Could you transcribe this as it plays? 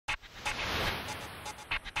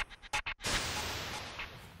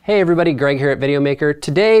Hey everybody, Greg here at Videomaker.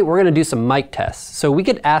 Today we're going to do some mic tests. So we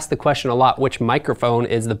get asked the question a lot, which microphone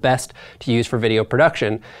is the best to use for video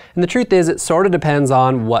production? And the truth is it sort of depends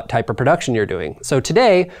on what type of production you're doing. So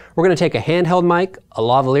today we're going to take a handheld mic, a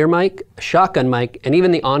lavalier mic, a shotgun mic, and even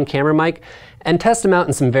the on-camera mic and test them out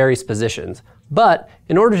in some various positions. But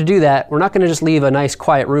in order to do that, we're not going to just leave a nice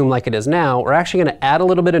quiet room like it is now. We're actually going to add a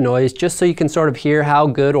little bit of noise just so you can sort of hear how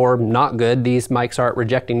good or not good these mics are at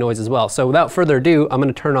rejecting noise as well. So without further ado, I'm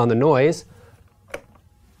going to turn on the noise.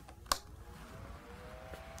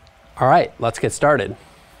 All right, let's get started.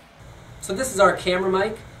 So this is our camera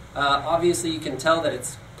mic. Obviously you can tell that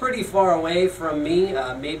it's pretty far away from me,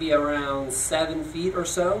 maybe around 7 feet or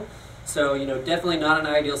so. So, definitely not an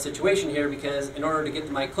ideal situation here because in order to get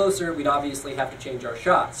the mic closer, we'd obviously have to change our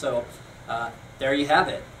shot. So, there you have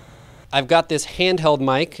it. I've got this handheld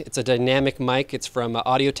mic. It's a dynamic mic. It's from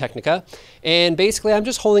Audio-Technica. And basically, I'm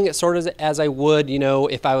just holding it sort of as I would,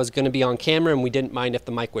 if I was going to be on camera and we didn't mind if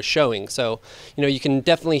the mic was showing. So, you can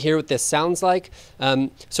definitely hear what this sounds like.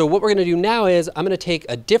 So what we're going to do now is I'm going to take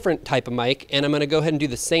a different type of mic and I'm going to go ahead and do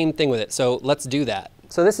the same thing with it. So let's do that.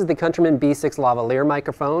 So this is the Countryman B6 lavalier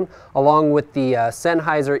microphone along with the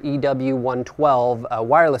Sennheiser EW112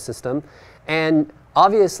 wireless system. And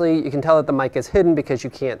obviously you can tell that the mic is hidden because you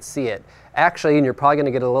can't see it. Actually, and you're probably going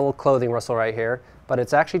to get a little clothing rustle right here, but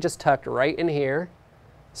it's actually just tucked right in here.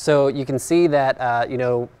 So you can see that,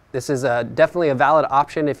 this is definitely a valid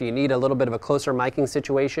option if you need a little bit of a closer miking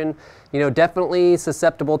situation. Definitely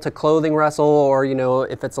susceptible to clothing rustle or,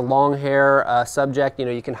 if it's a long hair subject,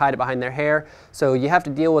 you can hide it behind their hair. So you have to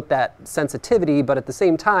deal with that sensitivity, but at the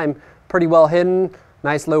same time, pretty well hidden,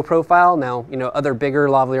 nice low profile. Now, other bigger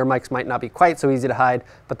lavalier mics might not be quite so easy to hide,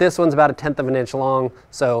 but this one's about 1/10 of an inch long,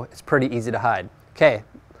 so it's pretty easy to hide. Okay,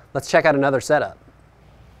 let's check out another setup.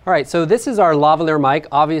 All right, so this is our lavalier mic.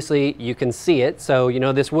 Obviously, you can see it, so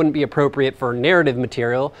this wouldn't be appropriate for narrative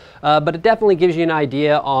material, but it definitely gives you an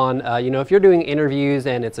idea on, if you're doing interviews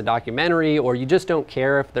and it's a documentary or you just don't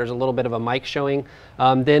care if there's a little bit of a mic showing,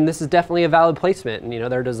 then this is definitely a valid placement.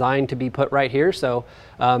 And they're designed to be put right here, so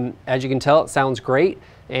as you can tell, it sounds great.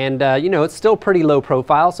 And it's still pretty low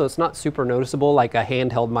profile, so it's not super noticeable like a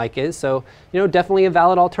handheld mic is, so definitely a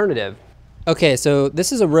valid alternative. Okay, so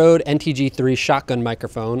this is a Rode NTG3 shotgun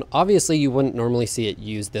microphone. Obviously, you wouldn't normally see it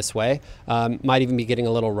used this way. Might even be getting a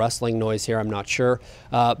little rustling noise here, I'm not sure.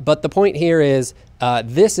 But the point here is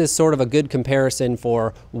this is sort of a good comparison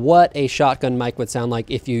for what a shotgun mic would sound like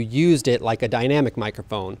if you used it like a dynamic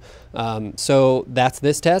microphone. So that's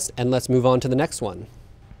this test, and let's move on to the next one.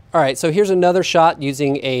 All right, so here's another shot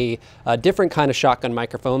using a different kind of shotgun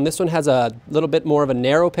microphone. This one has a little bit more of a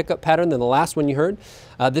narrow pickup pattern than the last one you heard.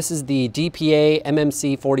 This is the DPA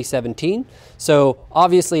MMC 4017. So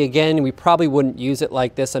obviously, again, we probably wouldn't use it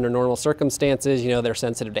like this under normal circumstances. They're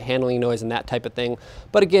sensitive to handling noise and that type of thing.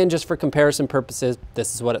 But again, just for comparison purposes,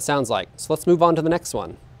 this is what it sounds like. So let's move on to the next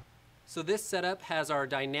one. So this setup has our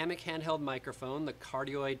dynamic handheld microphone, the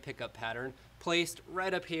cardioid pickup pattern, placed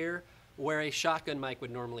right up here where a shotgun mic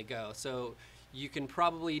would normally go. So you can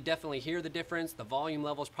probably definitely hear the difference. The volume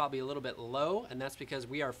level is probably a little bit low, and that's because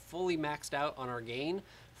we are fully maxed out on our gain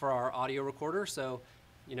for our audio recorder. So,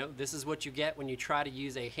 this is what you get when you try to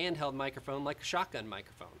use a handheld microphone like a shotgun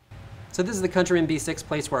microphone. So this is the Countryman B6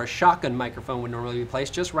 place where a shotgun microphone would normally be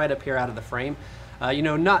placed, just right up here out of the frame.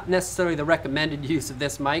 Not necessarily the recommended use of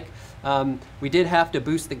this mic. We did have to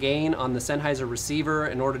boost the gain on the Sennheiser receiver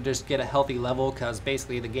in order to just get a healthy level because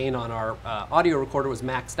basically the gain on our audio recorder was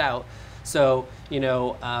maxed out. So,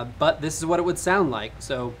 but this is what it would sound like.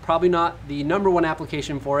 So probably not the #1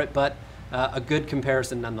 application for it, but a good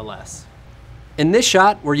comparison nonetheless. In this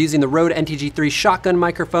shot, we're using the Rode NTG3 shotgun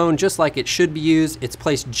microphone just like it should be used. It's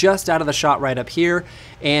placed just out of the shot right up here.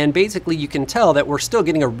 And basically you can tell that we're still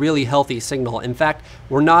getting a really healthy signal. In fact,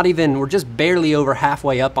 we're just barely over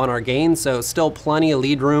halfway up on our gain, so still plenty of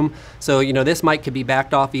lead room. So, this mic could be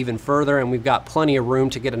backed off even further and we've got plenty of room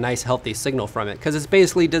to get a nice healthy signal from it because it's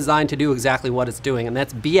basically designed to do exactly what it's doing, and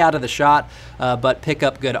that's be out of the shot, but pick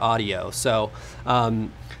up good audio. So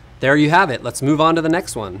there you have it. Let's move on to the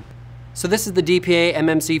next one. So this is the DPA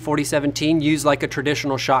MMC 4017 used like a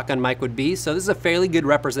traditional shotgun mic would be. So this is a fairly good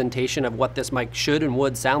representation of what this mic should and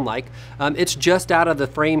would sound like. It's just out of the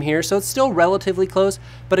frame here, so it's still relatively close.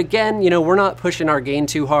 But again, we're not pushing our gain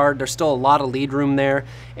too hard. There's still a lot of lead room there.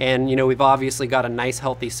 And we've obviously got a nice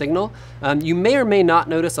healthy signal. You may or may not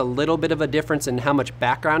notice a little bit of a difference in how much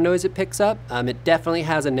background noise it picks up. It definitely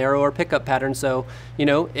has a narrower pickup pattern. So,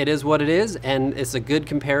 it is what it is. And it's a good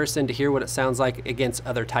comparison to hear what it sounds like against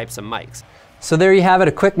other types of mics. So there you have it,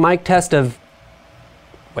 a quick mic test of,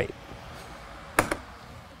 wait.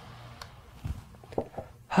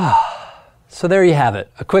 So there you have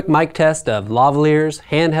it, a quick mic test of lavaliers,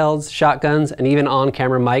 handhelds, shotguns, and even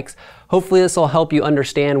on-camera mics. Hopefully this will help you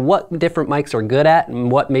understand what different mics are good at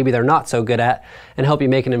and what maybe they're not so good at, and help you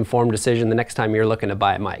make an informed decision the next time you're looking to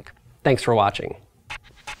buy a mic. Thanks for watching.